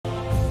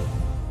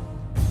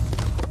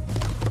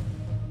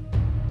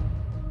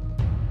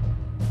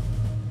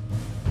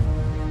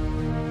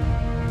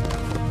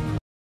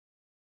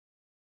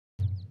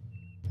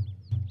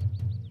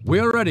We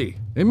are ready.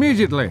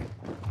 Immediately.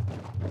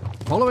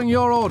 Following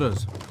your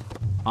orders.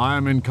 I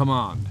am in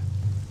command.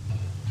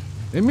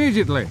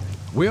 Immediately.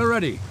 We are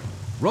ready.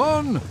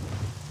 Run!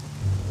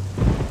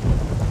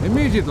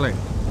 Immediately.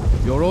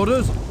 Your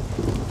orders?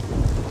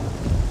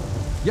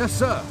 Yes,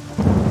 sir.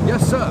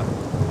 Yes, sir.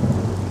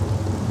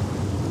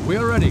 We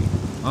are ready.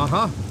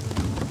 Uh-huh.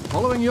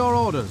 Following your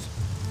orders.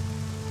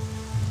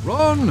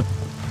 Run!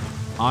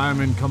 I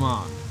am in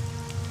command.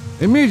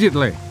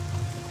 Immediately.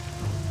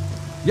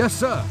 Yes,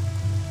 sir.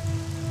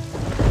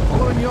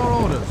 Following your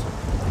orders.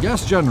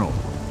 Yes, General.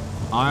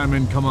 I am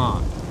in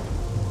command.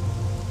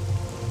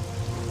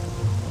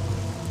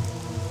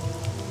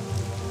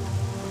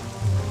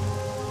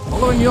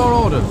 Following your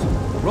orders.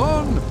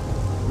 Run!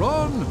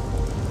 Run!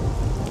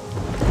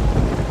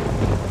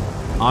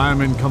 I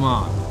am in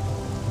command.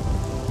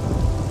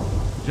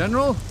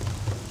 General,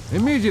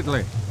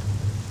 immediately.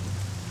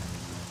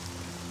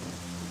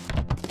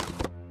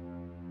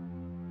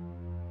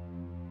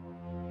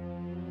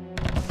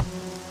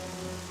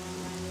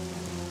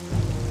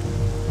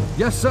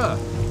 Yes, sir.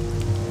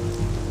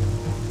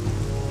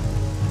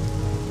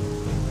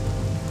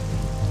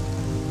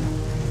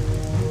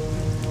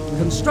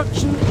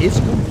 Construction is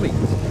complete.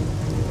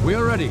 We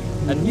are ready.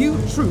 A new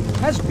troop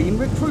has been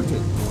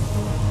recruited.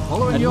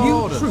 Following your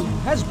orders. A new troop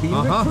has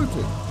been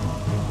recruited.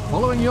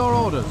 Following your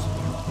orders.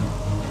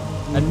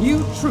 A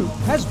new troop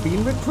has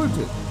been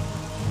recruited.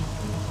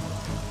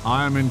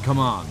 I am in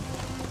command.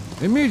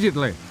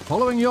 Immediately.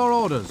 Following your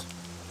orders.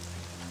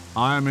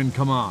 I am in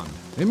command.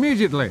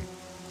 Immediately.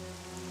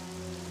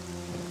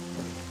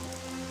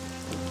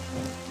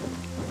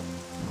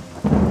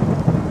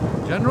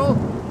 General,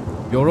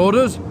 your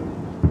orders?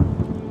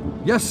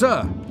 Yes,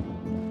 sir.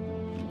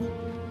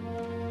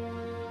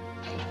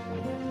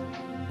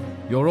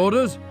 Your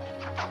orders?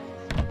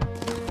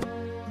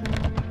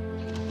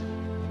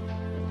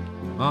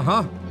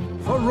 Uh-huh.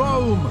 For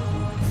Rome!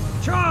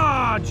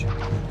 Charge!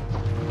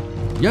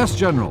 Yes,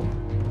 General.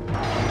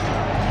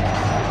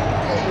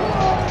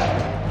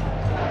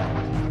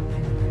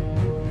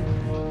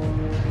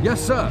 Yes,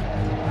 sir.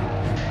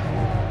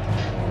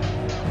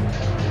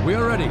 We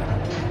are ready.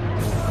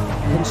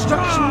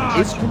 Construction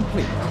is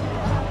complete.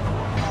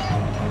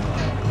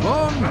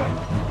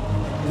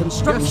 Run!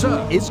 Construction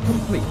Yes, is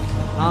complete.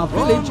 Our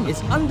village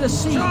is under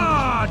siege.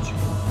 Charge!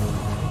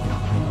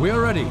 We are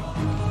ready.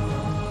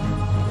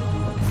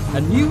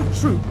 A new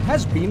troop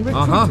has been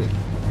recruited.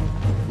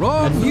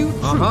 Run! A new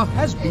troop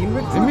has been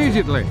recruited.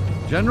 Immediately.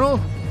 General?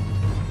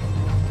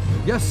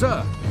 Yes,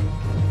 sir.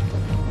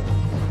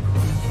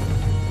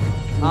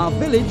 Our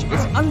village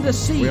is under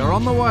siege. We are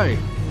on the way.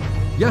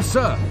 Yes,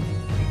 sir.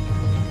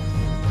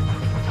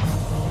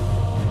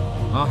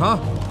 Uh-huh.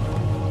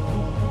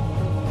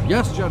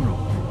 Yes, General.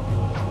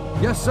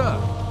 Yes, sir.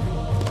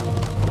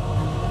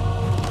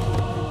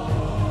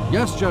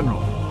 Yes,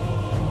 General.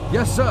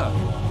 Yes, sir.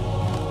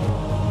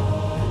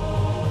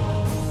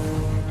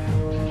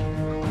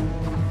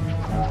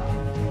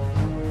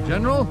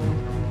 General?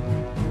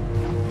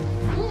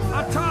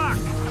 Attack!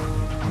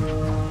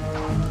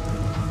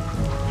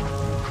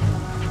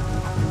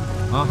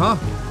 Uh-huh.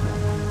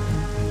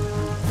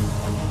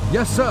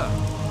 Yes, sir.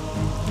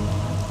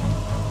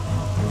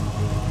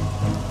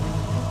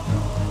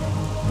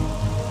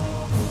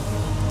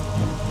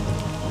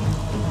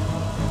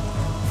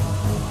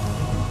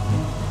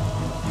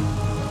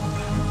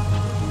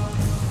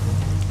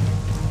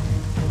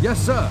 Yes,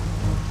 sir.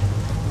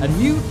 A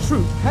new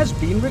troop has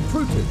been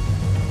recruited.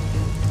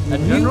 A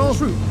General, new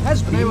troop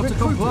has been able recruited.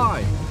 to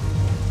comply.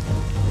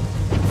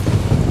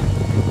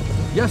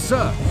 Yes,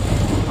 sir.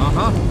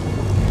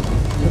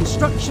 Uh-huh.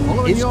 Construction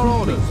Following is your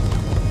complete.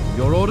 orders.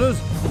 Your orders?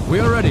 We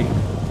are ready.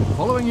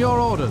 Following your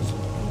orders.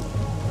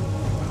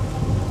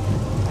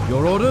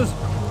 Your orders?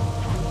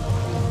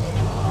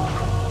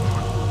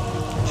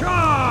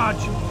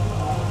 Charge!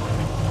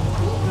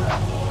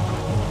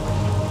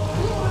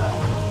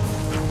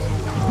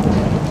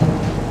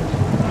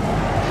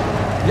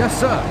 Yes,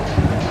 sir.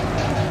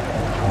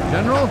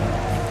 General?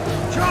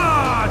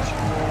 Charge!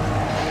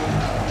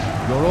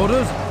 Your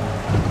orders?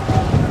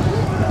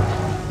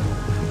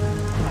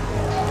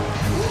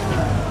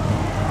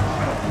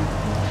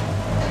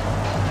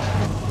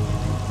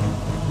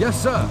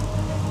 Yes, sir.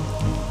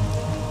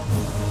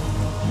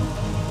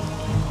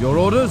 Your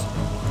orders?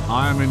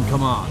 I am in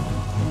command.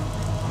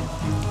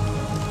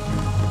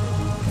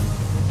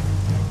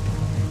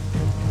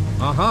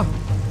 Uh-huh.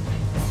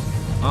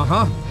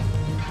 Uh-huh.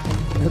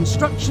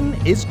 Construction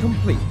is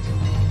complete.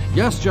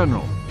 Yes,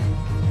 General.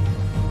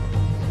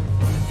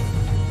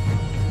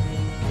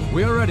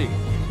 We are ready.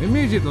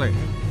 Immediately.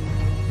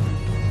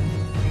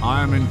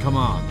 I am in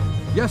command.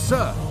 Yes,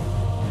 sir.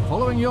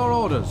 Following your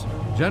orders.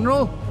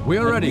 General, we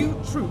are ready. A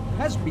new troop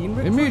has been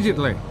recruited.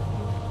 Immediately.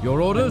 Your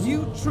orders? A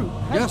new troop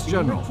has Yes, been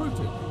General.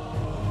 recruited.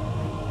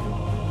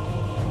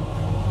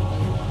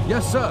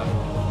 Yes, sir.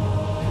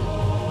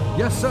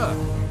 Yes, sir.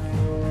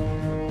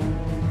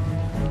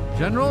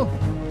 General,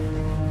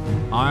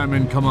 I am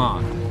in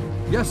command.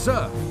 Yes,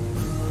 sir.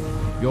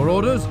 Your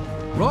orders?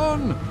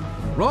 Run!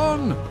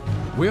 Run!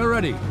 We are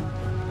ready.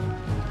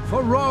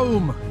 For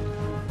Rome!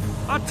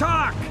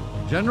 Attack!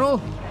 General?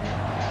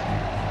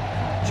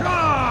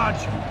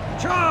 Charge!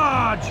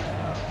 Charge!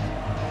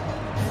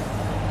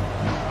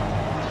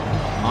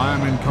 I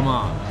am in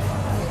command.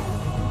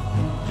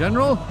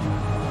 General?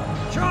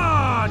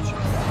 Charge!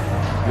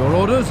 Your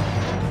orders?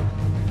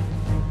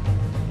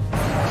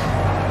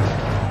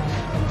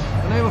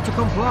 Unable to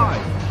comply.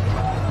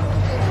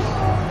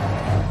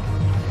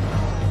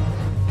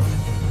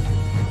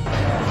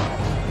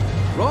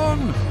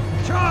 Run!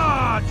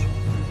 Charge!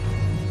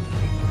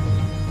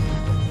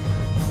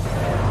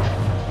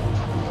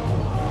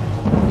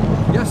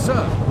 Yes,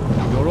 sir.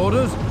 Your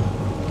orders?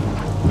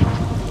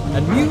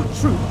 A new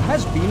troop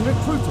has been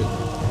recruited.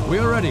 We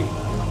are ready.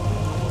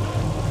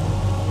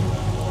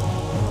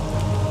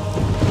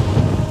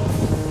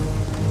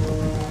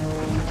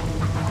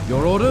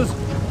 Your orders?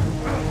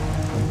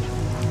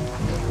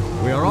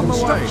 We are on the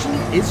way. Construction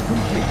is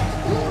complete.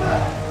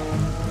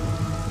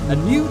 A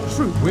new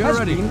troop We are has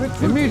ready. been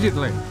recruited.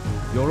 Immediately.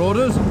 Your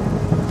orders?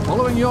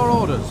 Following your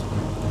orders.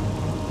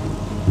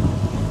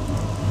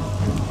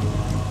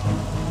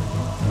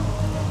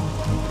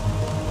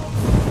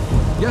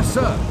 Yes,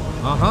 sir.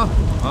 Uh-huh.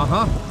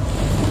 Uh-huh.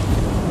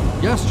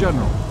 Yes,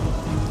 General.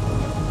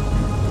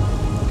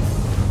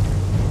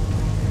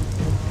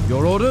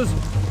 Your orders?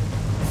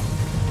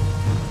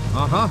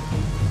 Uh-huh.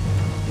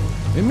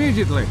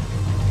 Immediately.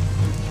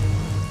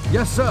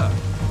 Yes, sir.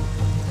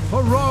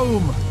 For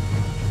Rome!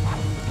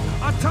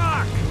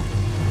 Attack!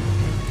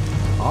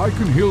 I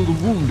can heal the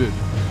wounded.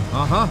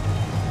 Uh-huh.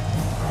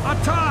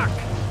 Attack!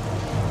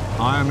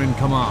 I am in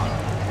command.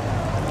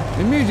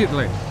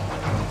 Immediately.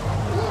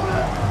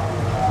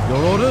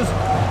 Your orders?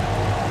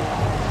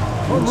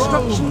 For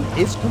Construction Rome!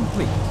 is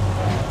complete.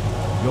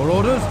 Your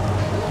orders?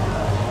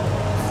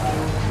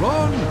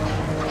 Run!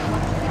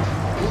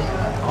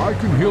 I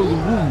can heal the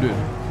wounded.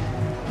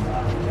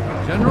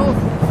 General?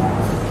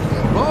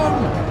 Run!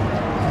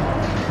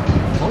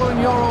 Following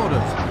your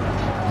orders.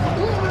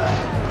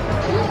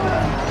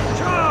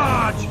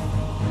 Charge!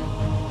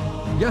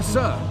 Yes,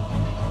 sir.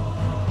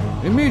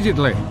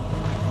 Immediately.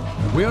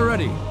 We are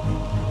ready.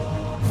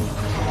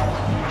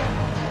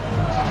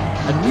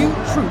 A new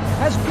troop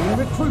has been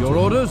recruited. Your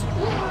orders?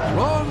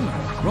 Run!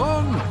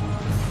 Run!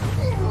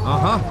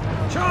 Uh-huh.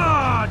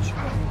 Charge!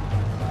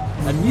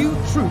 A new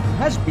troop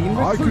has been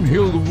I recruited. can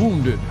heal the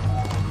wounded.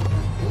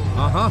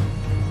 Uh-huh.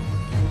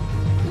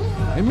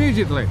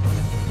 Immediately.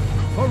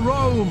 For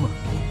Rome!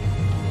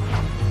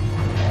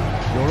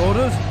 Your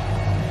orders?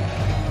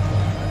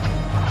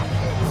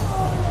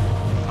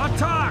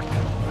 Attack!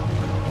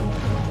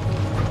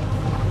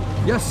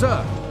 Yes,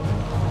 sir.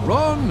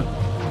 Run!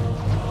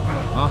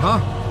 Uh-huh.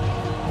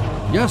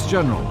 Yes,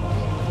 General.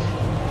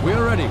 We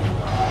are ready.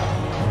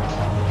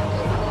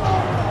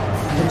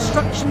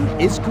 Construction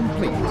is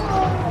complete.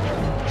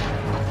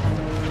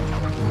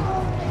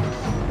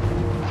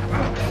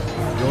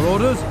 Your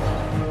orders?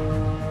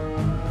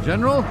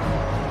 General?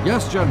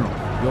 Yes, General.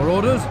 Your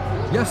orders?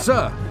 Yes,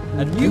 sir.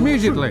 A new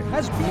Immediately. troop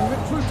has been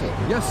recruited.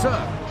 Yes, sir.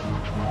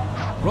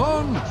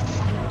 Run!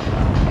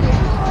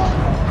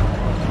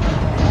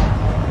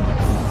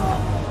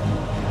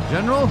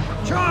 General?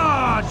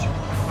 Charge!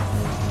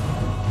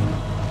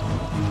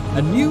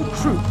 A new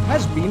troop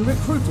has been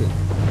recruited.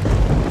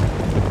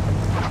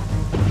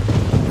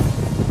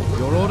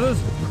 Your orders?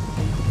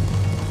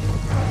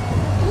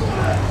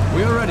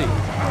 We are ready.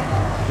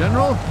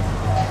 General?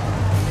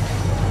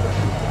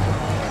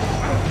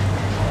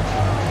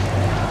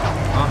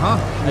 Uh-huh.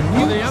 A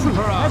new the troop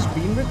Emperor. has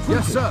been recruited.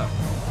 Yes, sir.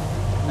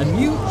 A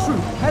new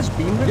troop has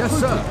been recruited. Yes,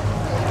 sir.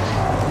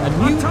 A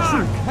new Attack!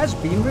 troop has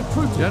been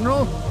recruited.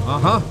 General?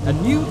 Uh-huh. A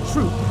new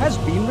troop has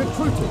been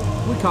recruited.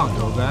 We can't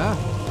go there.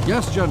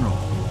 Yes, General.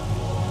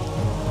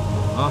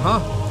 Uh-huh.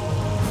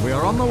 We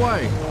are on the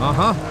way.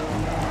 Uh-huh.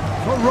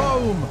 For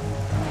Rome.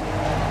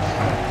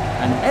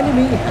 An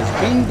enemy has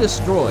been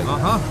destroyed.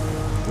 Uh-huh.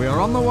 We are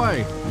on the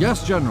way.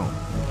 Yes, General.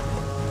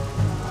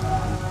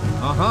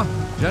 Uh-huh.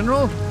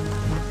 General?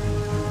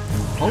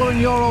 Following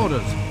your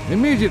orders.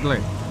 Immediately.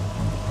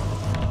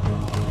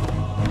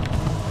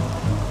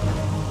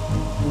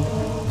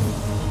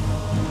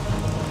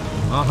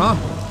 Uh-huh.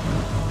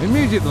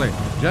 Immediately.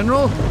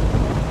 General?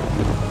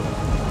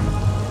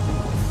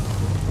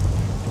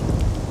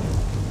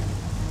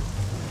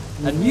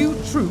 A new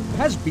troop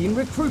has been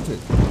recruited.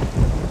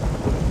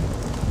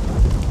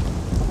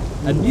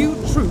 A new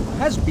troop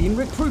has been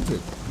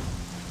recruited.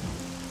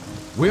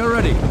 We are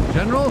ready.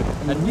 General?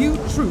 A new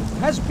troop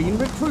has been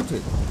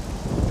recruited.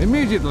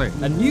 Immediately.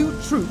 A new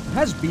troop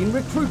has been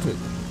recruited.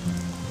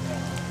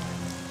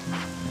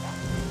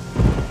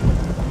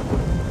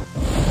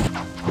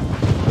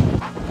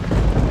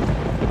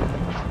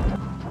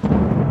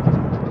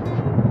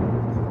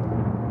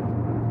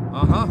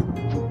 Uh-huh.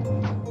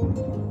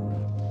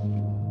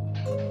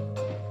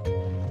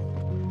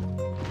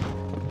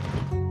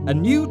 A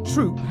new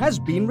troop has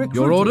been recruited.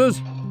 Your orders?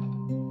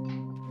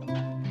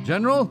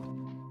 General?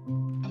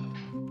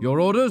 Your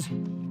orders?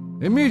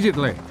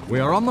 Immediately. We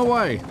are on the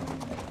way.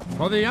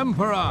 For the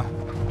Emperor.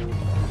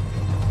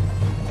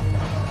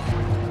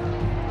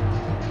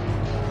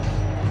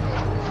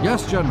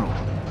 Yes, General.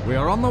 We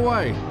are on the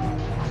way.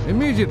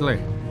 Immediately.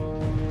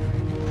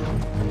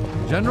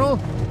 General?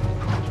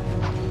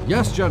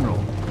 Yes, General.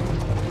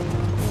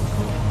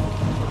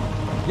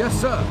 Yes,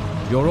 sir.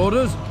 Your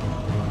orders?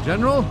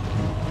 General?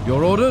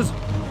 Your orders?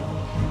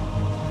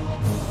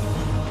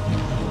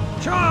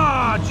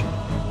 Charge!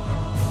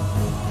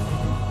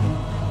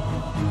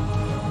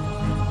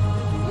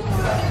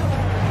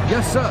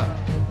 Yes, sir.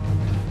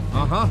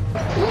 Uh-huh.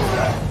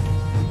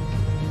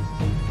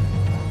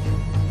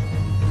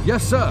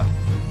 Yes, sir.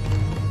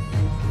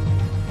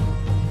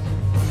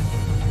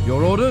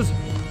 Your orders?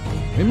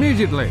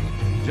 Immediately.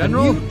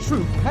 General? A new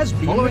troop has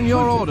been Following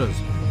your recruited. orders.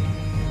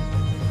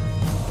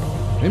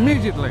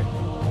 Immediately.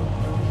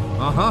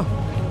 Uh-huh.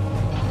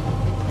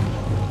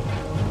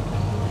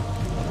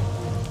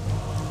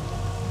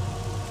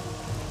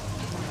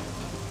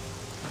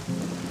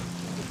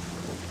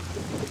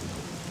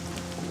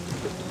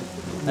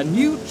 A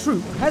new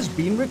troop has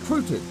been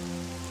recruited.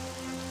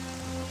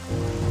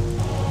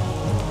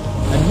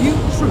 A new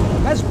troop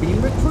has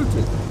been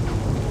recruited.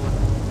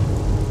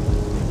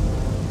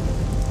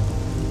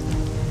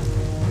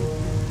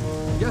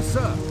 Yes,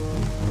 sir.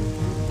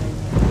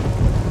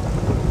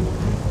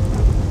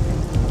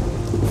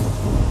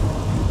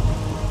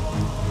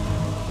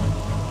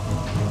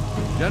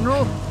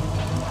 General,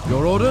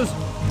 your orders?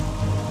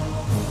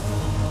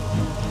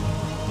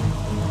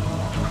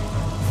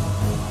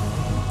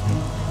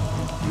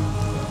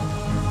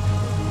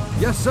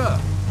 Yes, sir.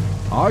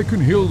 I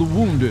can heal the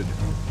wounded.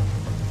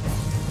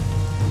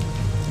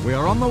 We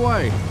are on the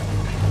way.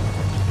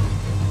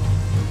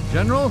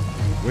 General,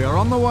 we are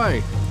on the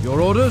way.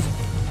 Your orders?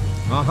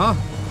 Uh-huh.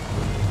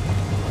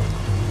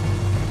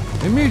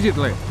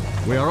 Immediately.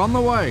 We are on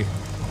the way.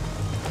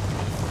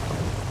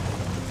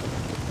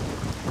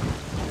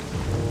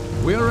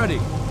 We are ready.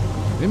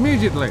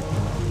 Immediately.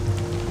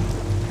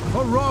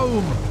 For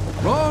Rome.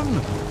 Run!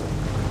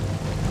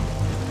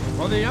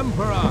 For the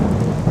Emperor.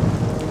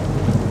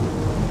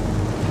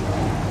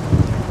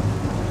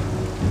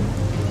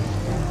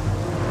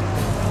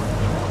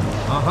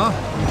 Uh-huh.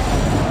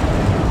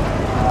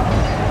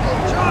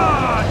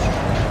 Charge!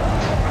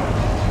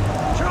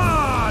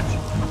 Charge!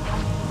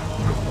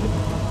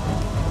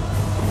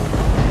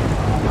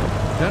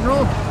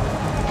 General?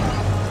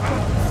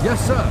 Yes,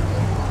 sir.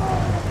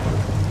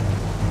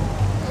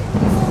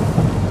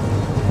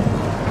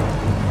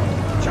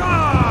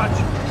 Charge!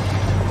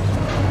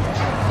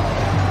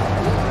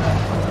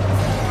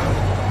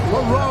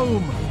 For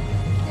Rome!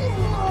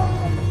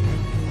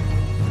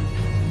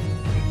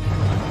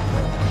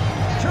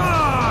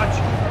 Charge!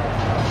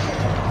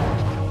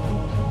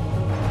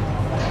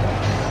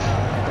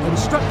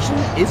 Construction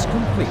is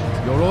complete.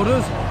 Your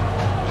orders?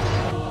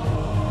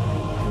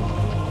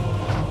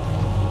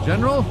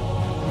 General?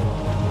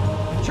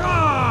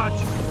 Charge!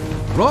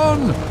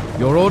 Run!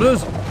 Your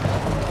orders?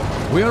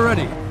 We are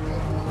ready.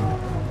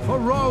 For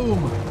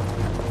Rome!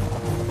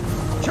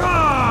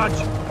 Charge!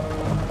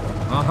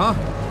 Uh-huh.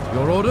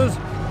 Your orders?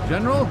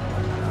 General?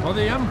 For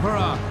the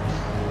Emperor!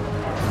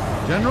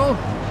 General?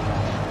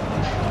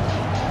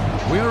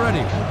 We are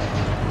ready.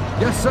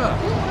 Yes, sir.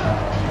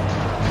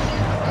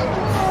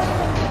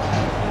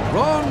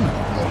 Run!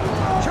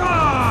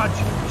 Charge!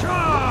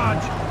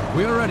 Charge!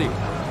 We are ready.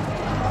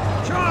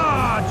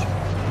 Charge!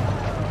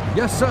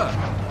 Yes, sir.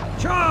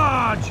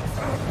 Charge!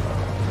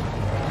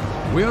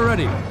 We are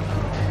ready.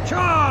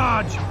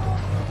 Charge!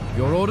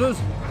 Your orders?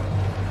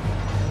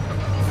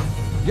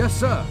 Yes,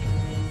 sir.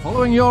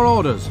 Following your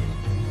orders.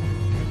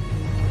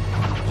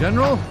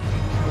 General?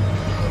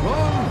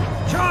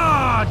 Run!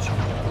 Charge!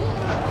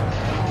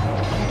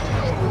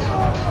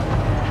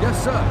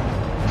 Yes, sir.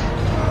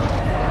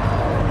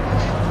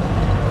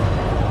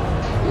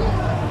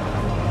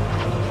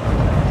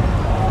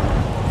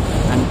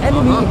 An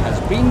enemy has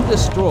been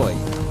destroyed.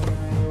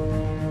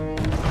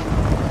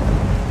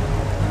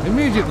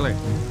 Immediately.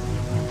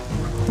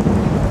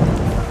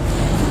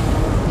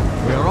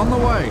 We are on the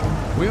way.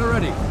 We are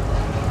ready.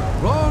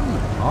 Run!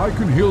 I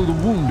can heal the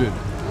wounded.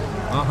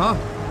 Uh-huh.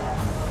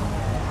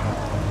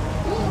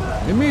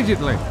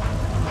 Immediately.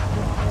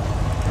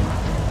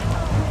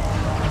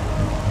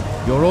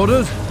 Your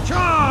orders?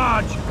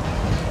 Charge!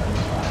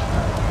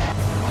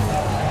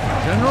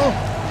 General?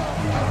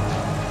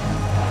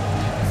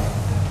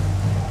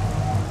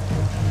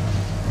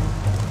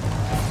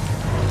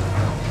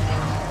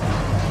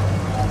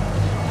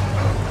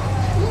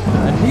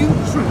 A new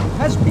troop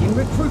has been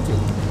recruited.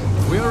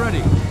 We are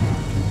ready.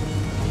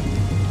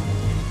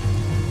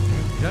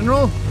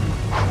 General?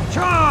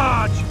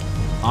 Charge!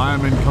 I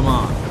am in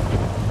command.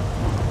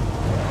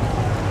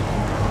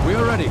 We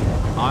are ready.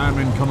 I am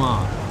in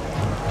command.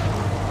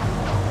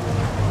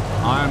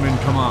 I am in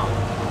command.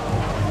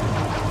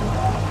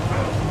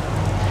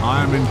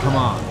 I am in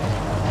command.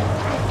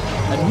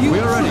 A new We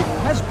are troop ready.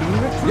 has been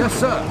recruited. Yes,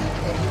 sir.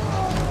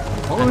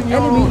 An Following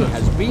your enemy orders.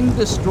 has been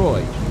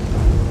destroyed.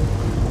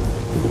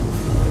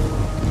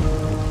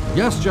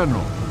 Yes,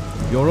 General.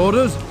 Your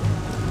orders?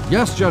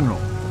 Yes, General.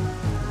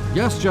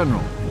 Yes,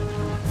 General.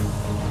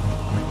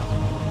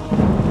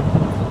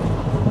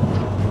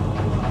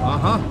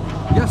 Uh-huh.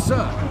 Yes,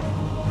 sir.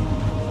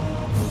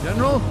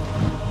 General?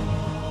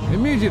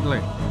 Immediately.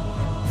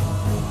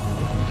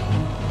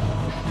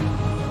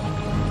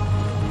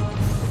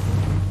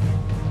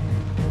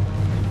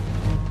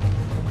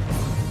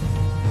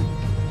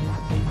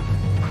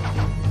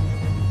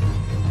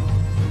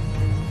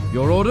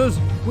 Your orders?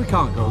 We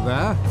can't go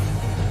there.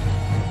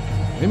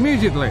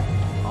 Immediately.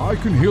 I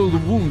can heal the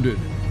wounded.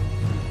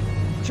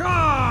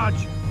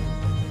 Charge!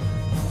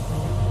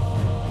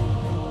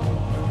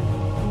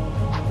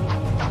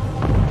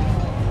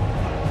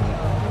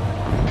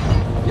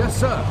 Yes,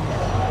 sir.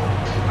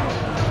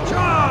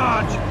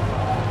 Charge!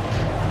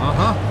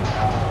 Uh-huh.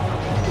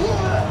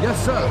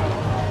 Yes, sir.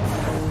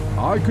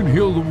 I can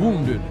heal the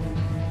wounded.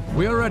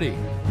 We are ready.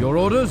 Your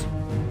orders?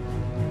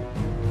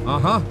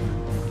 Uh-huh.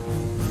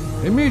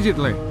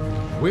 Immediately.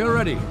 We are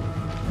ready.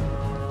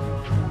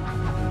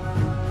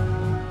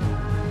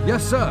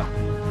 Yes, sir.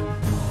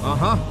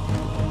 Uh-huh.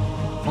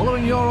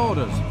 Following your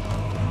orders.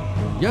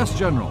 Yes,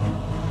 General.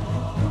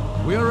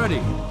 We are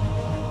ready.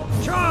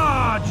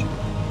 Charge!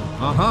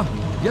 Uh-huh.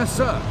 Yes,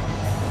 sir.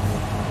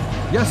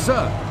 Yes,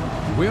 sir.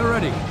 We are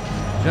ready.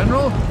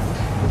 General?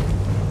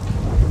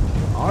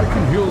 I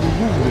can heal the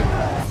wounded.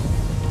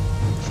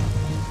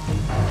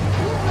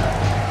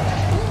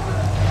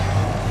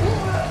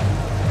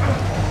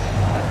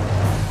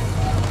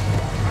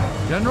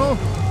 General?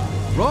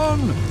 Run!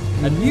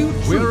 A new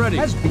We're troop ready.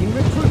 has been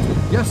recruited.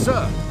 Yes,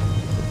 sir.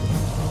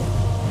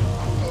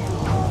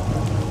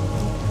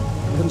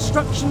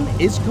 Construction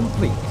is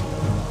complete.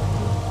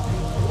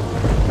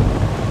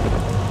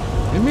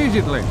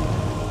 Immediately.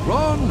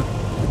 Run!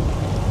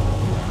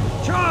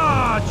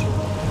 Charge!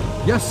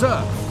 Yes,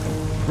 sir.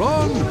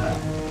 Run!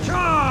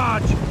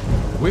 Charge!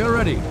 We are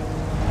ready.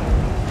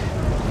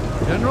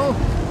 General,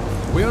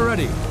 we are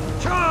ready.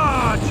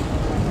 Charge!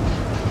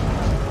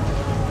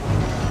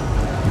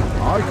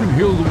 I can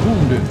heal the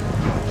wounded.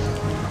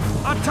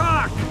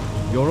 Attack!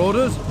 Your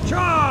orders?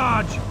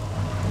 Charge!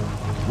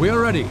 We are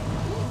ready.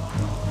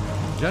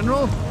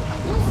 General,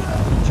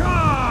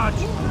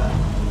 Charge!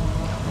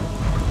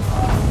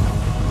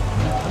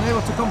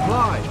 unable to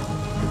comply.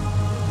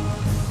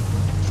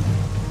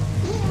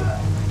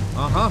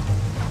 Uh-huh.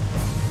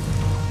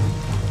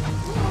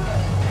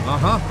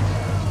 Uh-huh.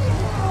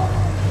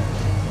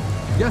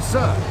 Yes,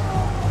 sir.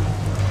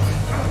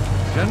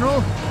 General?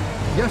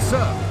 Yes,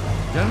 sir.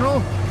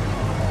 General?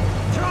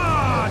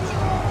 Charge!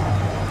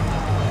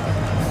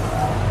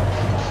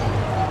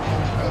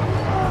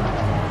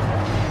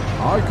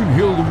 I can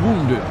heal the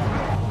wounded.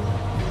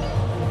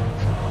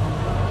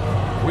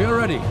 We are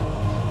ready.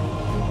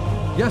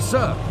 Yes,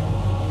 sir.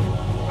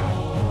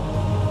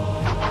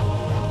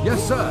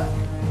 Yes, sir.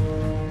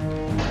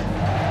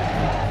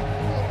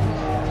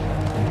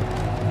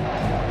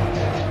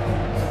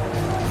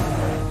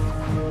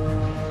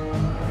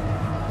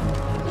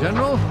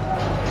 General?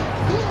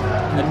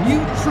 A new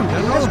troop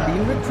General? has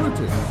been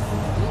recruited.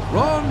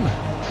 Run!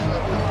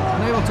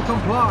 Unable to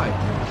comply.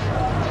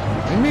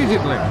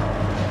 Immediately.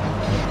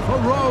 For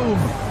Rome.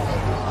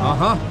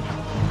 Uh-huh.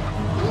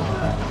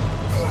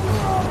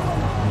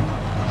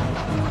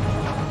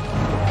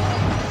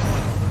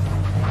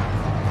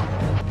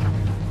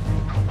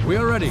 We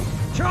are ready.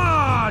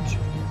 Charge!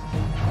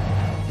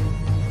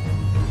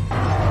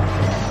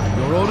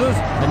 Your orders?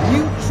 A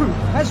new troop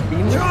has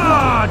been recruited.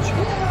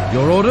 Charge!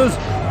 Your orders?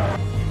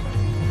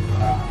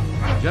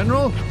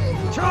 General?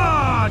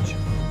 Charge!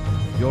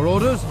 Your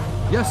orders?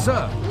 Yes,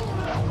 sir.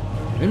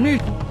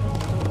 Immediately.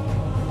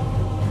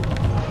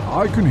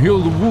 I can heal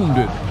the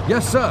wounded.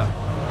 Yes, sir.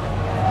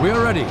 We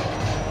are ready.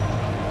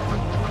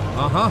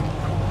 Uh-huh.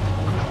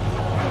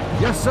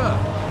 Yes, sir.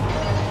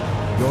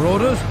 Your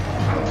orders?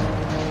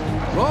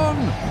 Run!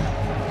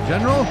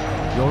 General?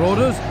 Your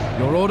orders?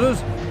 Your orders?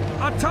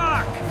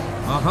 Attack!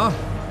 Uh-huh.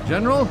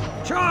 General?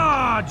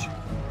 Charge!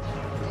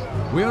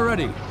 We are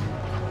ready.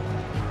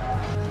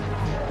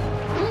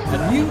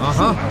 A new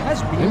Uh-huh. troop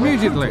has been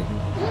Immediately.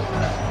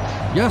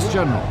 recruited. Yes,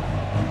 General.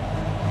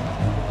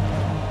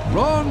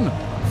 Run!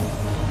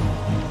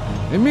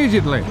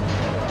 Immediately.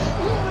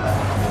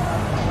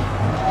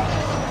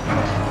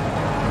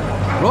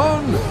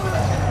 Run!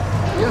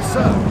 Yes,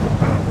 sir.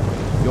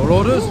 Your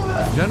orders,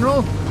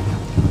 General?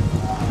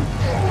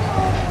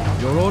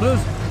 Your orders?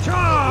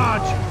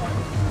 Charge!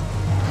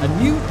 A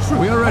new troop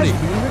We are ready.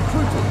 has been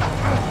recruited.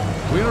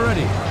 We are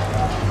ready.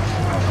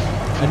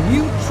 A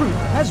new troop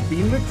has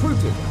been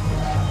recruited.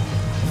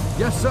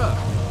 Yes, sir.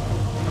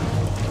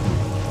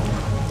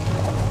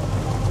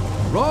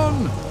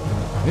 Run!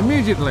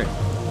 Immediately.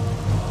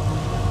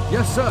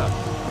 Yes, sir.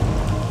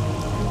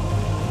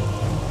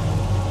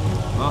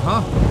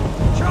 Uh-huh.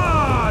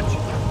 Charge!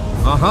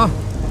 Uh-huh.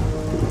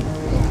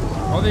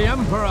 For the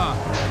Emperor.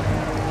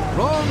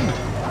 Run!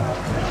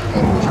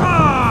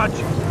 Charge!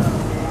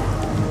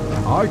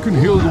 I can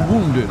heal the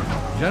wounded.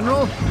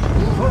 General?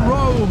 For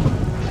Rome!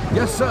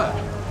 Yes, sir.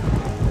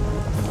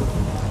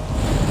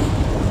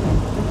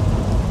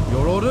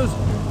 Your orders?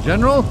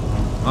 General?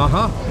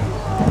 Uh-huh.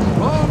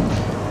 Run!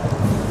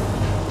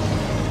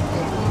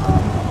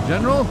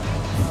 General?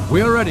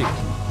 We are ready.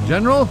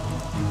 General?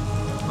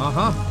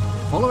 Uh-huh.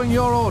 Following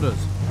your orders.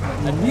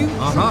 A new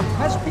troop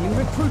has been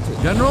recruited.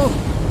 General?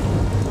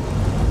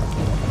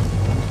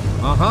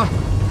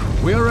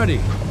 We are ready.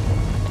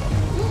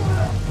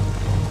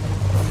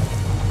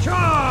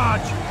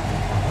 Charge!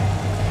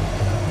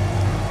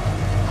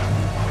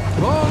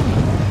 Run!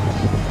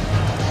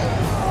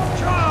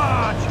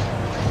 Charge!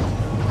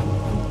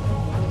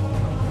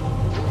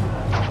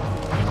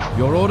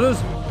 Your orders?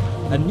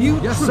 A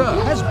new Yes, troop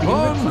sir. has been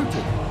Run.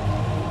 recruited.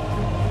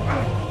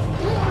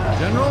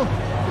 General?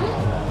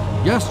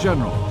 Yes,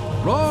 General.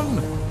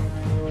 Run!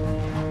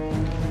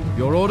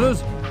 Your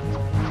orders?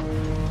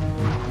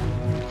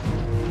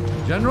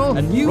 General?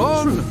 A new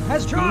Run! troop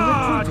has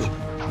Charge! been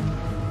recruited.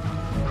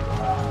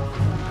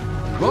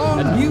 Run!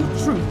 A new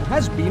troop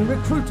has been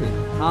recruited.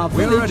 Our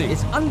We're village ready.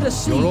 is under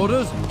siege. Your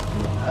orders?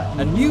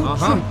 A new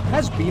troop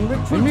has been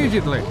recruited.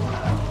 Immediately.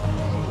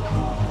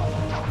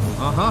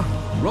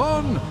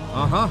 Run!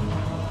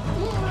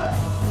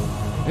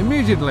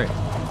 Immediately.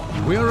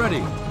 We are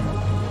ready.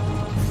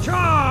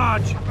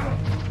 Charge!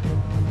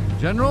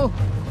 General?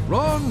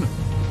 Run!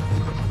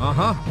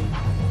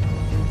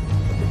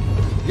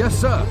 Yes,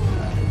 sir.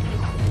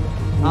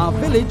 Our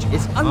village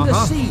is under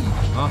siege.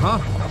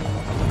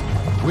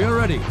 We are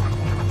ready.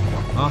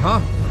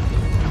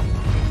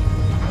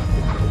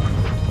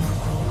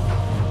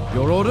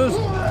 Your orders?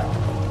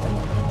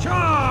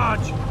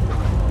 Charge!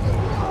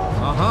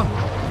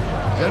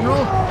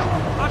 General?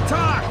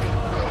 Attack!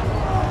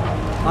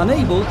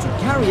 Unable to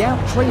carry out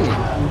training.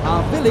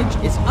 Our village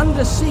is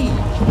under siege.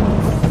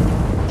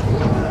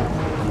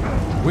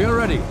 We are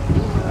ready.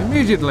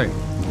 Immediately.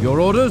 Your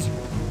orders?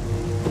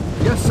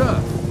 Yes, sir.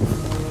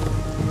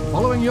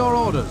 Following your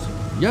orders.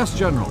 Yes,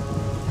 General.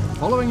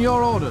 Following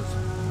your orders.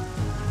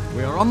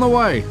 We are on the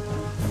way.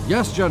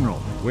 Yes,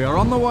 General. We are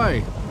on the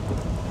way.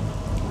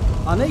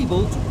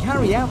 Unable to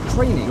carry out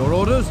training. Your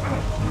orders?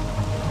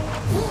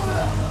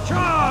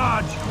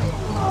 Charge!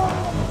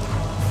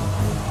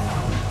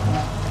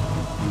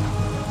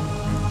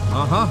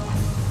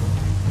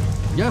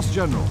 Yes,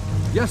 General.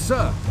 Yes,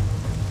 sir.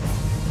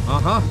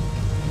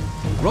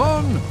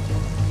 Run!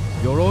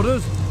 Your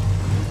orders?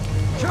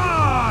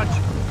 Charge!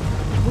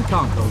 We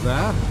can't go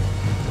there.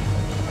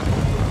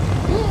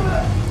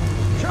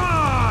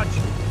 Charge!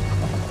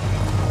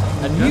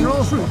 A new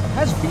General? troop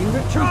has been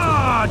recruited.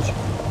 Charge!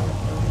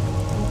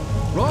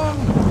 Run!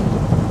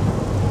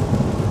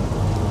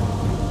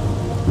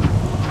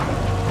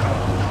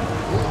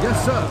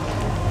 Yes, sir.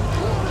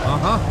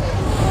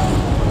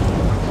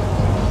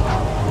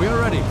 We are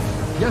ready.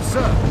 Yes,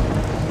 sir.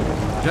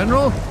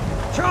 General?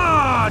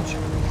 Charge!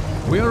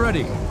 We are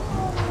ready.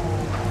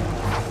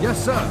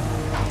 Yes, sir.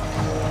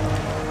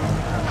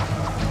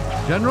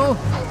 General?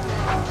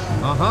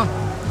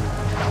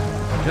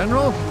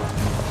 General?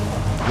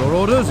 Your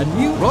orders? A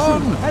new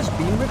Run! troop has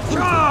been recruited.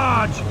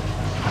 Charge!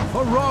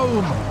 For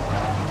Rome!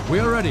 We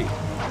are ready.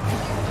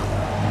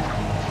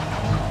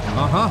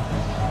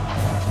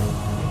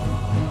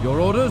 Your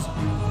orders?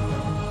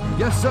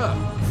 Yes, sir.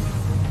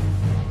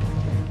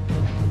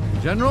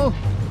 General?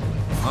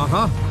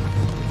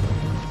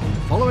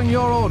 Following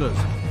your orders.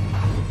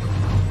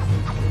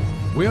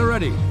 We are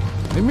ready.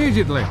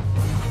 Immediately.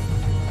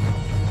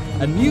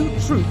 A new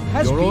troop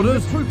has Your been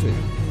orders? recruited.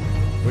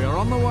 We are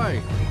on the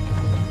way.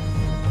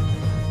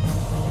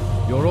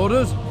 Your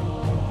orders?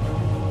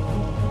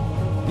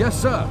 Yes,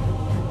 sir.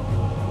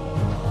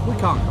 We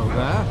can't go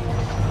there.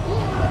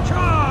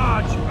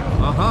 Charge!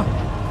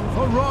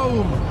 For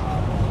Rome!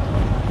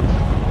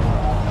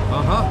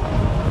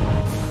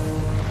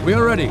 We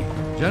are ready.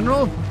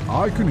 General?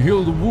 I can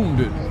heal the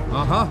wounded.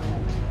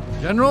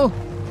 General?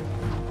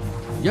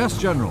 Yes,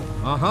 General.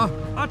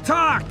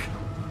 Attack!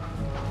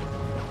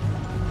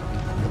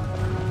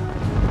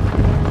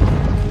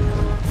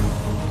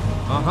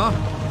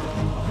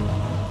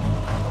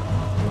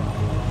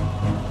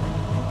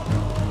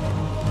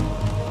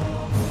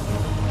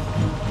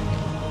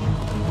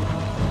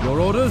 Your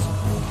orders?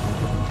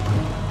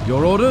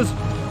 Your orders?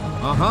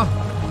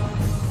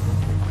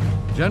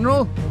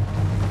 General?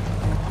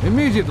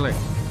 Immediately.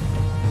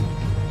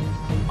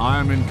 I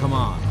am in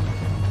command.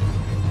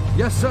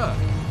 Yes, sir.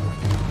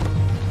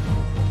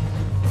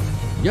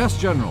 Yes,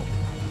 General.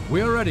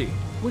 We are ready.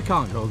 We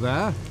can't go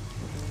there.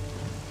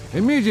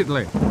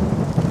 Immediately.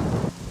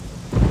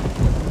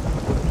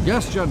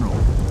 Yes, General.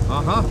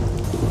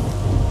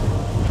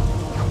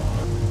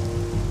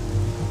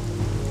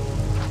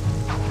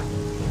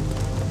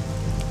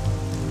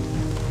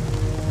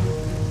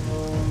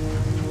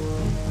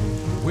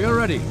 We are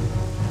ready.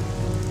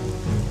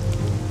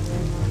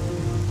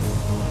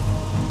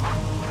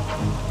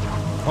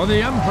 For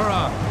the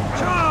Emperor!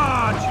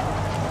 Charge!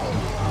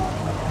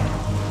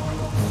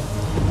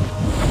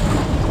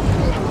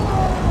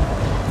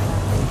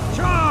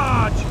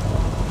 Charge!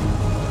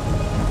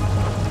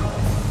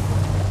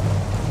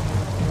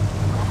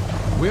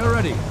 We are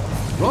ready.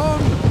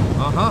 Run!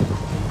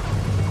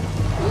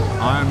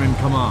 I am in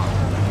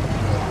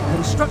command.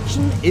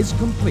 Construction is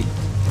complete.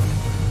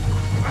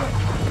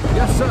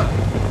 Yes, sir.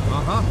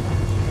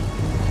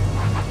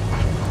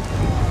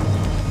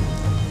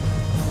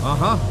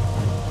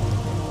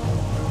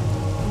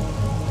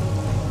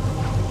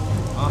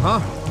 Uh-huh.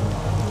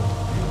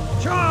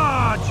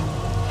 Charge!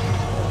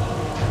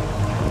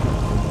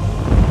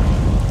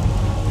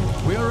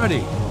 We are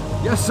ready.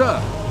 Yes, sir.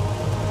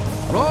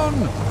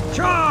 Run!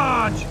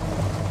 Charge!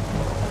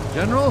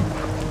 General?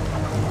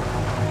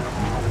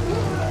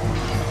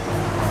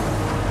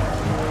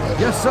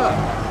 Yes, sir.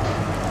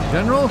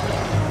 General?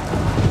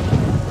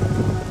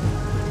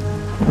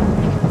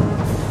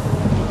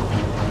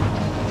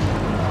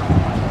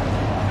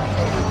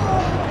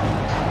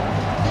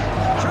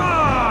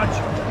 Charge!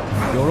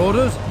 Your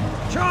orders?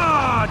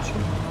 Charge!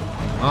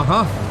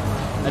 Uh-huh.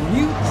 A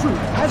new troop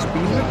has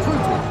been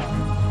recruited.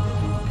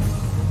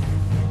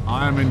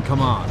 I am in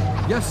command.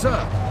 Yes, sir.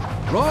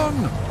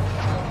 Run!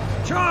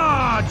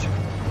 Charge!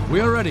 We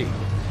are ready.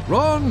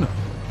 Run!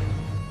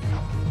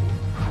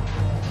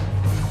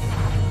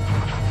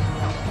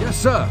 Yes,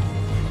 sir.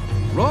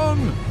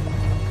 Run!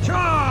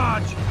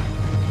 Charge!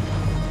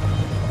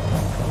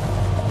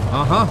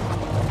 Uh-huh.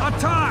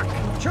 Attack!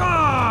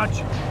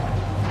 Charge!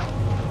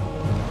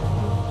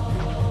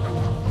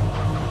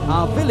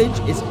 Our village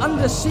is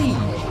under siege.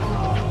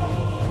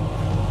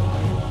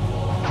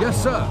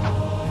 Yes, sir.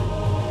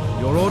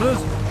 Your orders?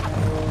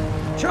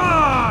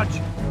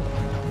 Charge!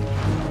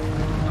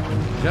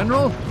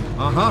 General?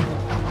 Uh-huh.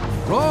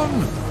 Run!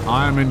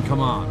 I am in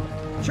command.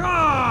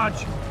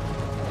 Charge!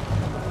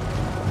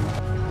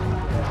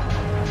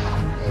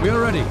 We are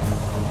ready.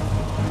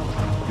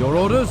 Your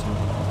orders?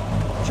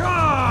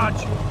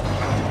 Charge!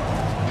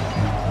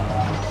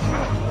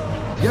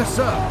 Yes,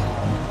 sir.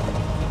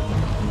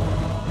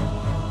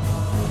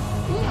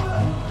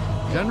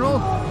 General?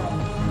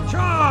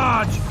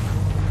 Charge!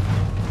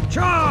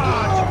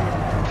 Charge!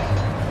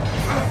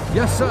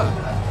 Yes, sir.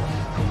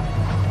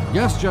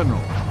 Yes,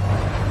 General.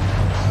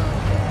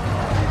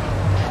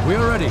 We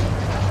are ready.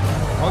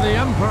 For the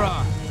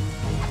Emperor.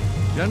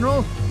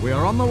 General, we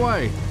are on the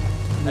way.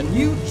 A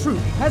new troop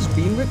has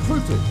been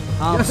recruited.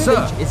 Our Yes, sir.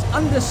 village is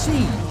under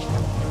siege.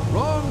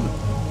 Run!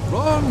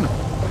 Run!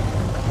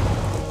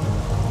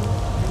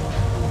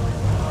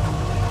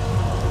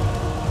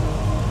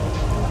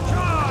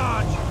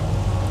 Charge!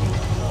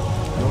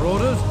 Your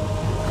orders?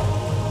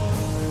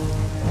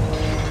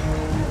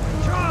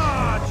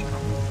 Charge!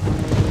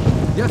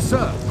 Yes,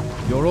 sir.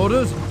 Your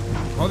orders?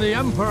 For the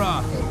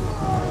Emperor.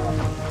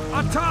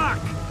 Attack!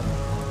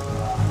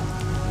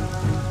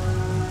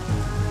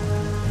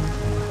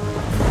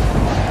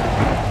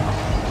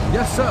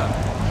 Yes, sir.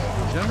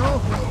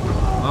 General?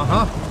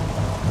 Uh-huh.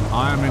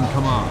 I am in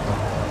command.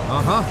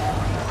 Uh-huh.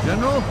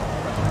 General?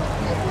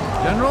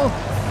 General?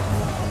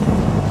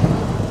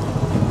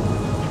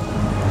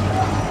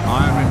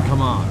 I am in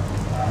command.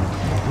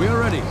 We are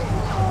ready.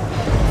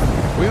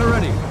 We are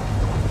ready.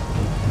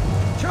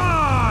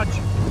 Charge!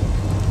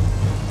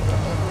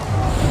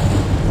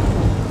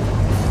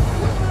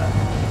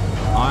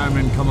 I am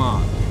in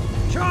command.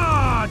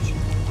 Charge!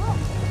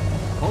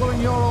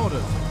 Following your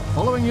orders.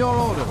 Following your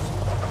orders.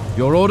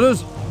 Your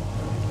orders?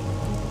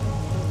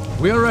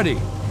 We are ready.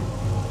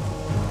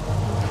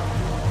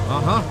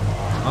 Uh-huh.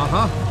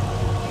 Uh-huh.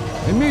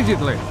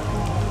 Immediately.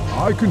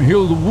 I can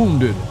heal the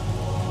wounded.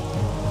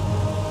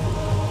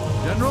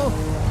 General?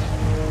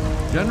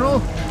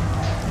 General?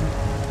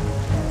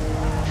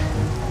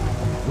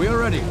 We are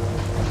ready.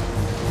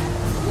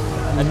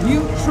 A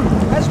new troop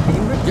has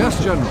been recruited.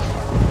 Yes, General.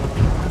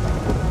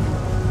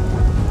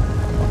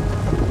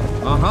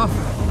 Uh-huh.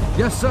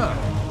 Yes, sir.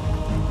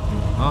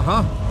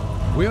 Uh-huh.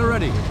 We are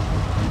ready.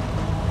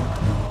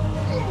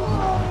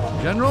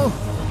 General?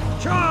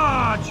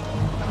 Charge!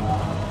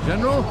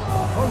 General?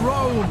 For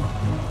Rome!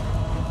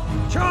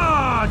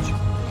 Charge!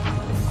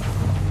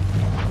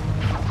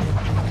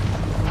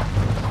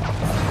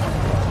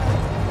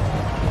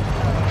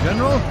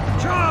 General?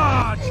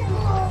 Charge!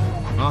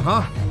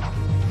 Uh-huh.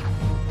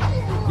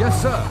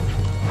 Yes, sir.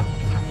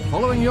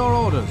 Following your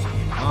orders.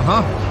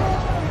 Uh-huh.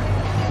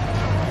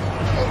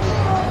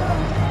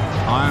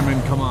 I am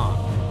in command.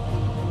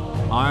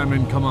 I am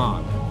in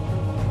command.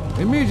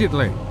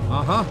 Immediately.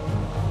 Uh-huh.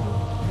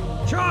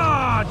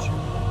 Charge!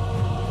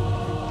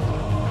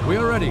 We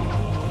are ready.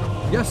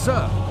 Yes,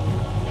 sir.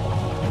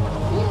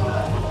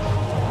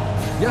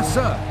 Yes,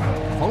 sir.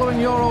 Following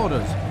your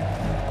orders.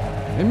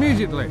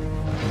 Immediately.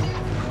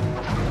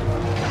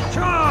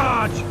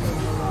 Charge!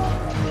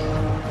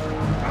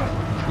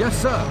 Yes,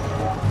 sir.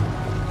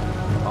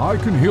 I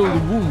can heal the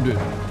wounded.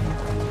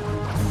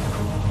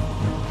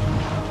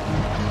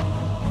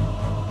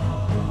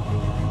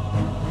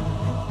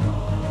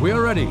 We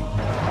are ready.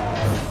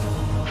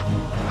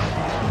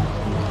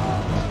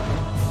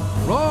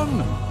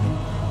 Run!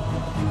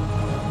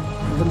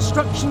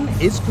 Construction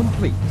is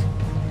complete.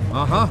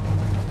 Uh-huh.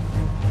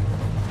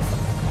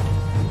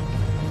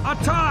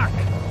 Attack!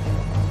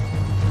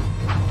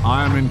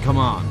 I am in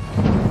command.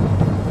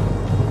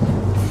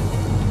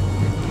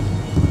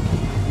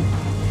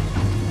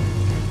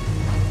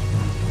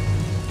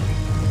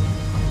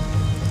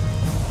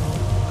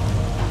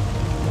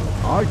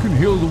 I can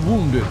heal the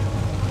wounded.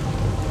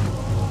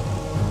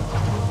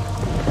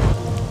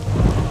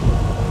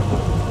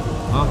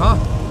 Uh-huh.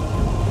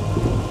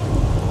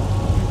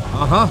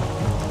 Uh-huh.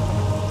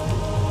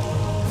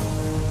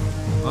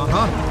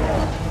 Uh-huh.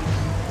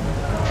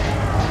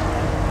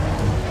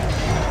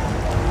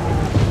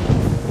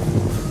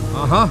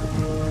 Uh-huh.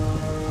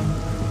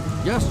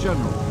 Yes,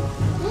 General.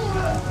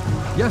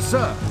 Yes,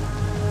 sir.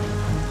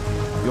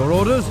 Your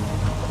orders?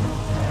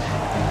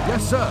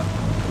 Yes, sir.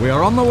 We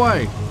are on the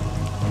way.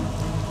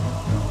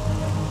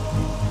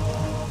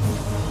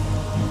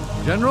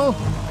 General,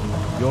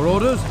 your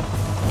orders?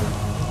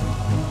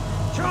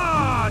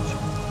 Charge!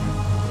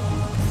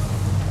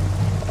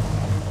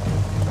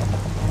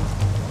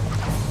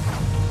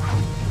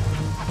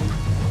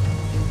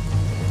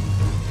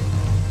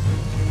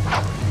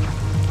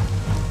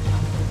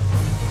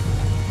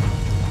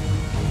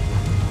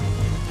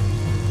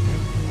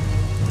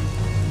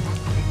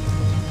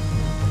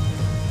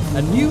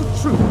 A new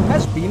troop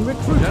has been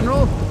recruited.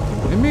 General,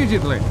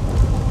 immediately.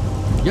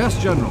 Yes,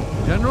 General.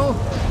 General?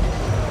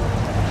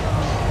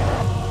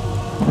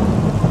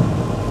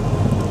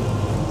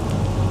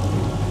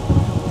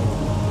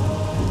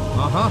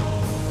 Uh-huh.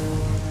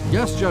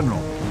 Yes,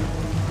 General.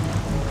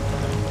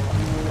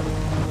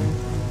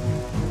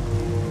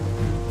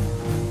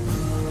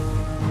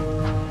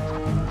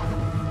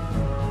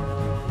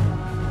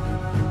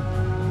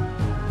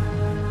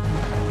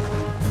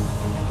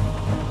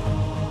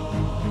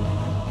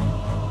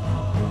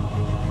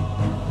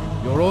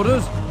 Your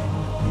orders?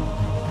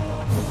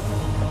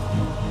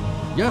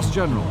 Yes,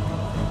 General.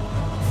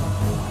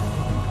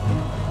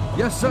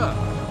 Yes, sir.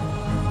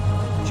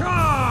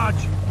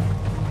 Charge!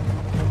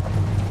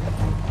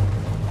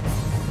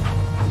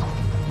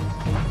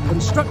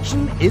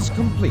 Construction is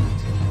complete.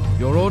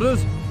 Your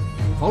orders?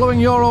 Following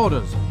your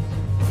orders.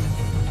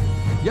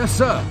 Yes,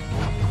 sir.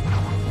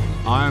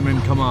 I am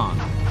in command.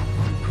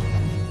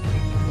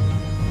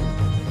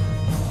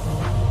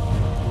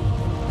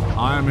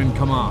 I am in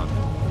command.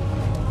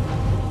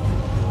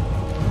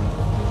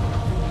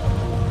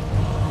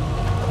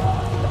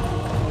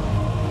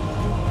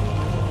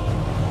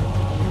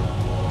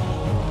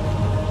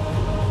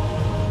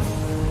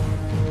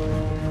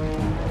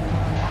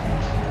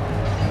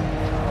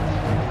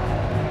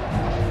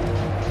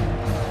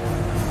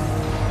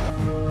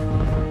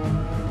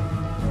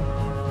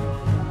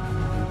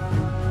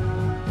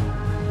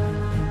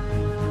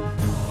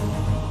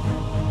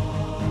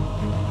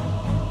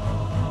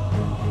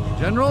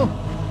 General,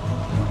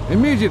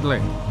 immediately.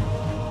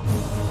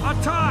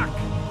 Attack!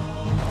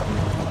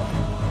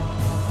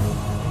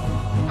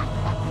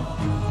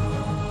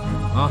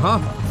 Uh-huh.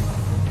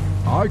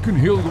 I can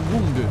heal the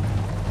wounded.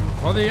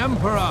 For the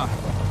Emperor,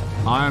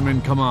 I am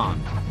in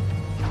command.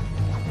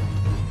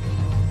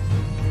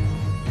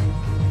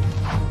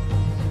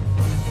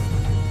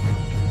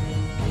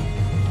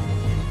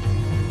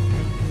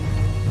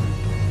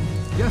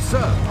 Yes,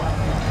 sir.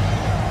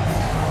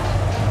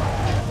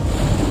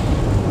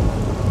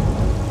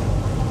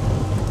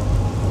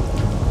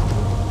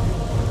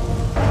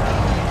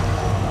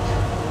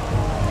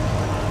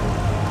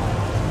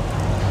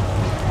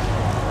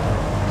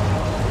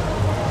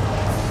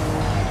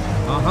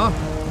 Uh-huh.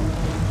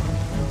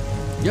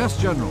 Yes,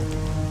 General.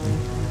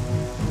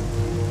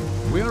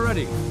 We are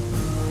ready.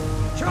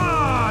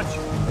 Charge!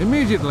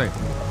 Immediately.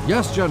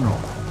 Yes, General.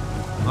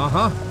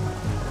 Uh-huh.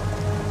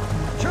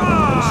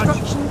 Charge!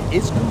 Construction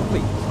is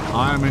complete.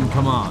 I am in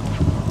command.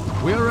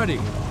 We are ready.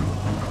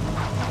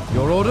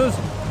 Your orders?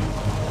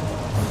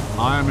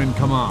 I am in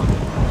command.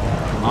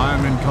 I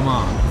am in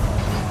command.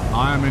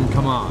 I am in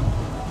command.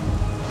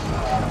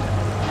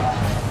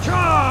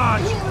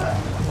 Charge!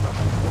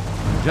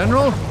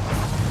 General?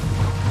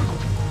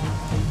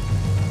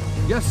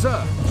 Yes,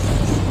 sir.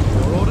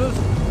 Your orders?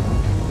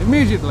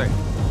 Immediately.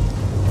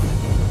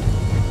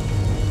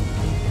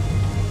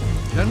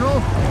 General?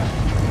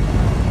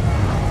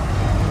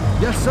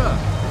 Yes, sir.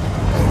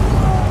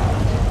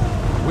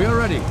 We are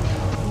ready.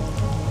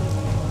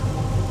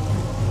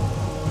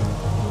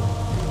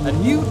 A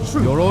new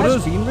troop Your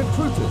orders? has been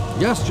recruited.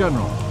 Yes,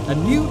 General. A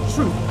new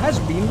troop has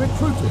been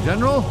recruited.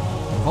 General,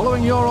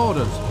 following your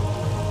orders.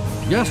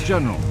 Yes,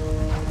 General.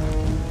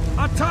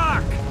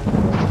 Attack!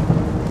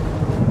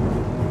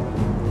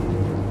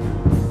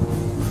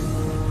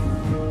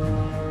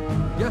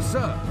 Yes,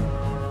 sir.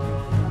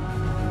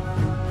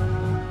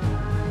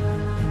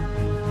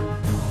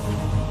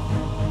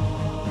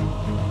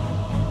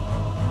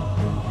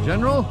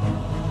 General?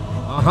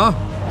 Uh-huh.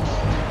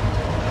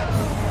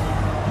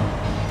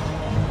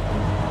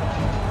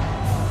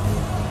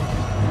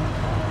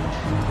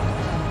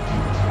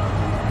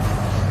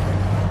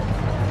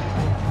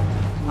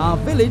 Our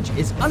village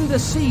is under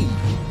siege.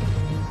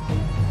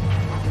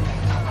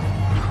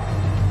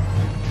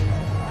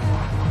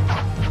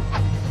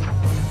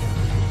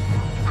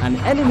 An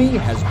enemy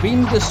has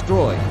been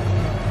destroyed.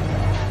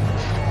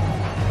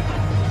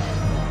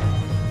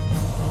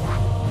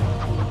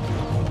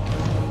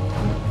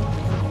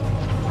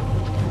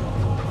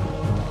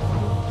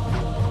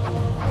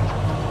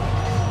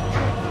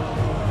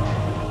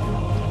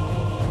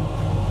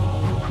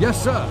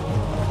 Yes, sir.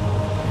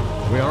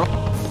 We are...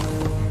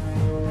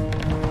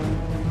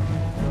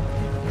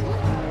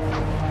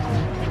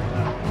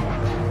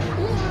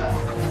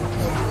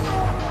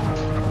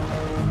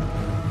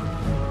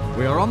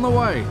 We are on the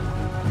way.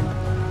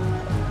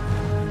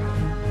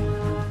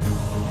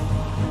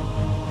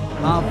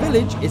 Our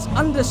village is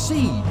under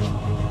siege.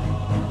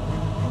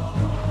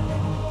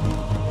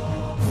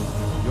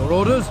 Your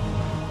orders?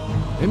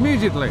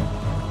 Immediately.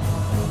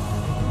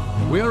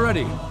 We are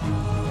ready.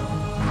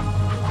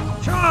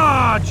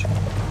 Charge!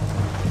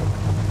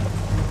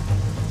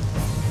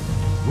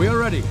 We are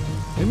ready.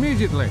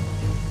 Immediately.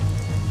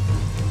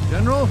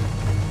 General?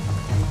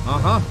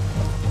 Uh-huh.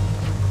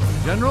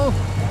 General?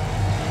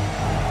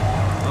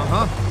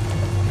 Uh-huh.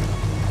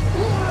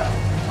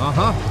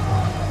 Uh-huh.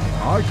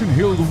 I can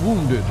heal the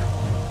wounded.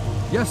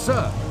 Yes,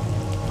 sir.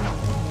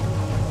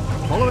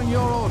 Following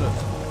your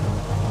orders.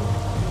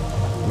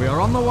 We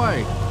are on the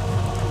way.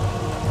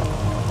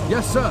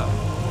 Yes, sir.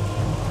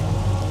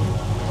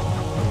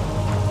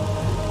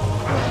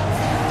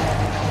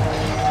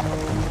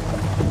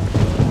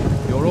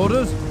 Your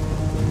orders?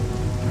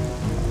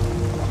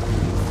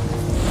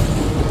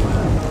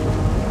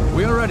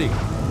 We are ready.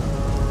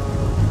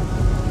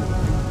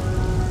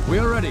 We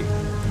are ready.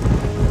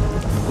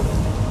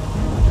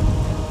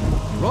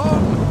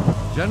 Run!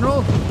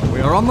 General, we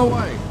are on the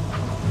way.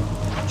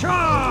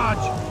 Charge!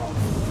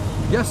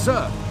 Yes,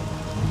 sir.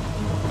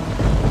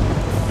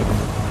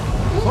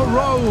 For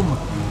Rome!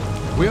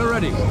 We are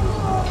ready.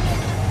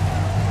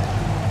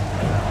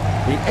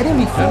 The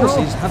enemy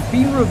forces have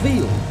been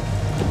revealed.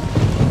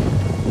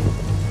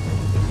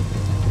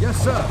 Yes,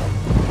 sir.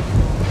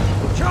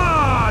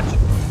 Charge!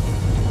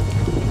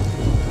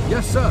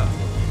 Yes, sir.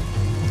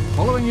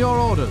 Following your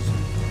orders.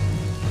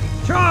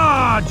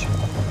 Charge!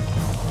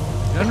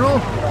 General?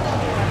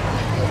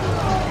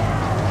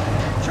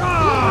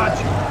 Charge!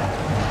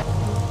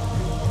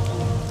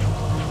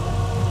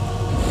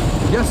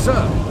 Yes,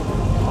 sir.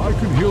 I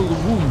can heal the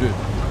wounded.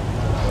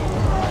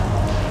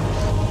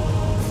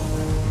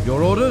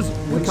 Your orders?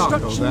 We can't go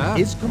Construction there.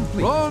 is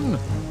complete. Run!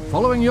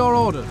 Following your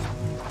orders.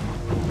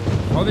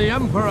 For the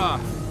Emperor.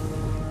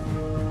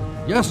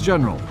 Yes,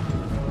 General.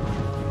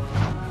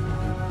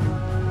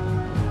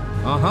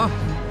 Uh-huh.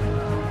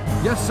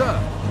 Yes, sir.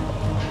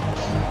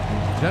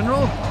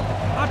 General?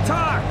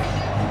 Attack!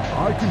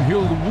 I can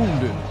heal the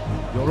wounded.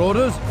 Your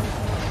orders?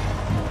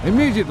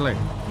 Immediately.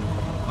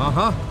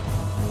 Uh-huh.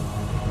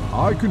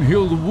 I can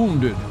heal the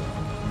wounded.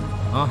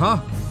 Uh-huh.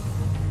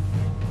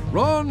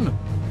 Run!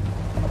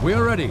 We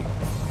are ready.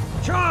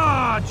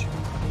 Charge!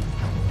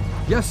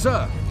 Yes,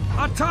 sir.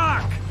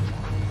 Attack!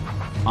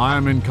 I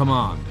am in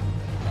command.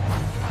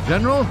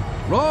 General,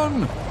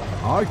 run!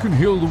 I can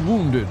heal the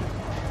wounded.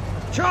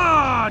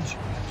 Charge!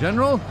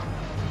 General?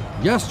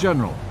 Yes,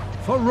 General.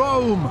 For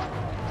Rome!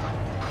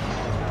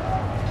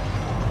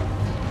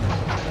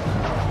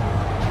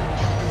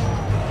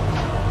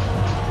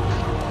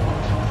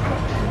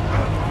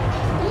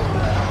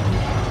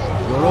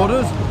 Your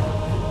orders?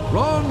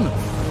 Run!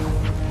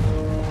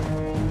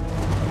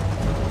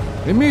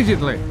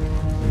 Immediately.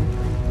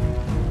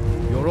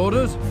 Your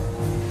orders?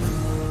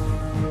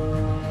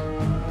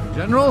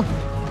 General?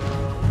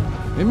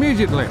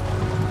 Immediately.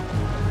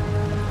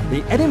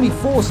 The enemy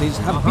forces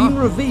have been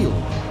revealed.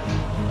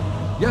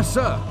 Yes,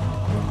 sir.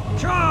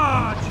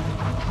 Charge!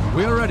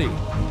 We are ready.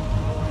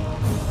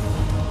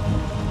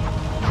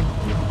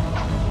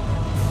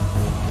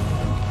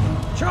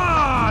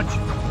 Charge!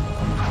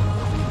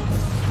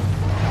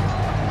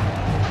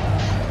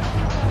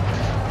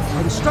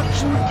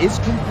 Construction is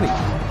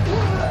complete.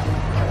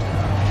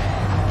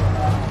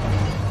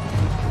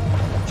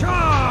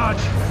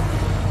 Charge!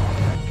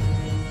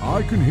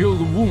 I can heal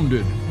the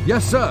wounded.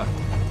 Yes, sir.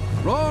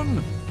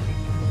 Run!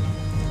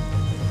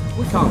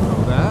 We can't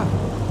go there.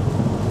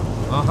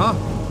 Uh-huh.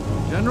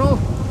 General?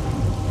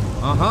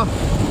 Uh-huh.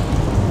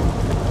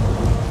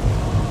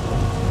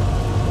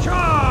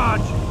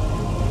 Charge!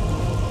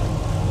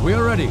 We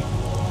are ready.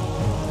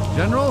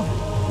 General,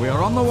 we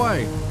are on the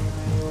way.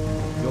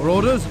 Your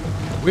orders?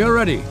 We are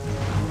ready.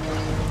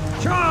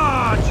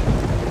 Charge!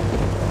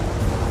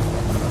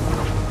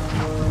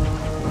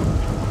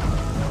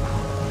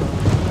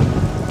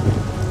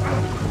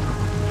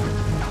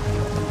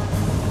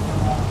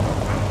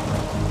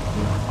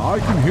 I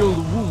can heal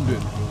the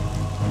wounded.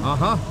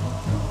 Uh-huh.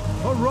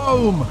 For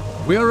Rome!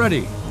 We are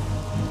ready.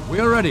 We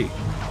are ready.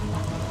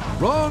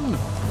 Run!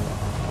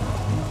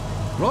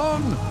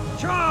 Run!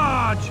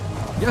 Charge!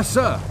 Yes,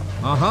 sir.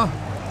 Uh-huh.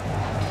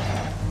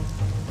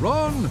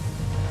 Run!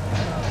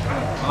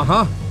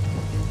 Uh-huh.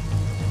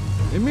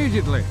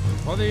 Immediately.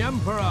 For the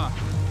Emperor.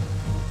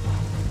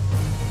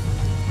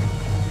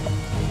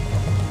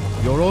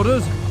 Your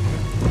orders?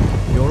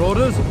 Your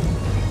orders?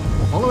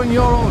 Following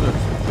your orders.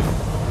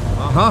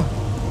 Uh-huh.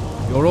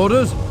 Your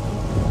orders?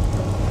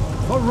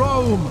 For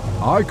Rome!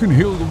 I can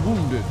heal the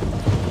wounded.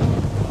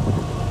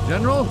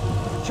 General?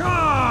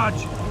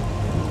 Charge!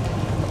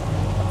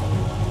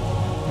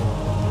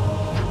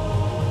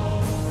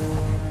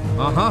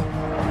 Uh-huh.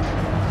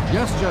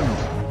 Yes, General.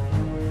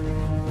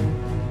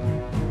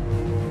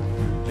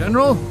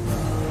 General?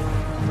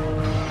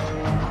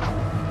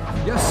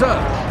 Yes, sir.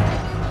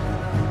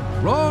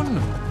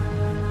 Run!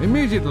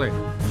 Immediately.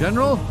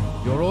 General,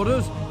 your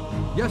orders?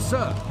 Yes,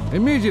 sir.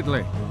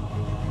 Immediately.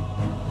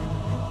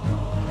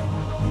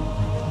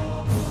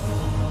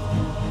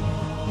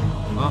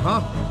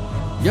 Uh-huh.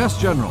 Yes,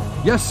 General.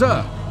 Yes,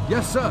 sir.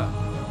 Yes, sir.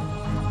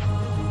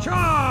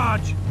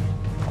 Charge!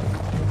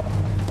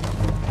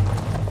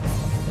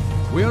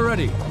 We are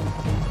ready.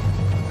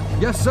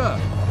 Yes, sir.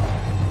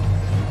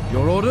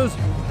 Your orders?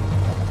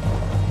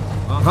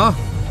 Uh-huh.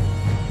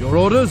 Your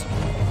orders?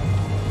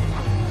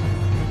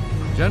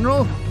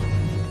 General?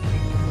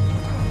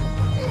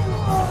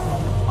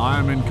 I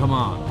am in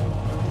command.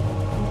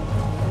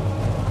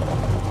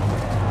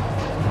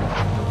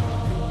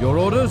 Your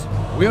orders?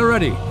 We are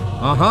ready.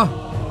 Uh-huh.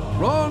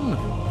 Run!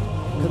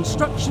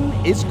 Construction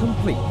is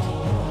complete.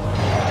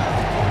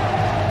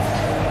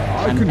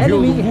 I An can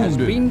heal enemy the has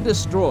wounded. been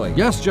destroyed.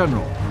 Yes,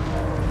 General.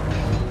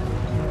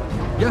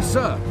 Yes,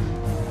 sir.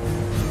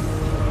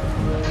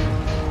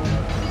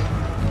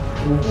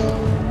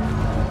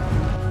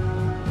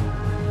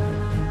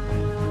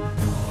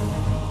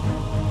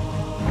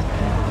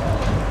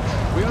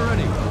 We are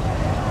ready.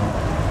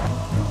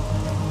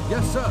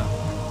 Yes, sir.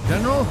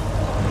 General?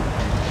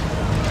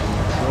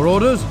 Your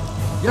orders?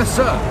 Yes,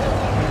 sir.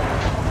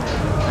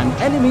 An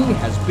enemy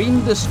has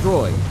been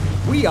destroyed.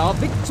 We are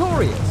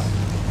victorious.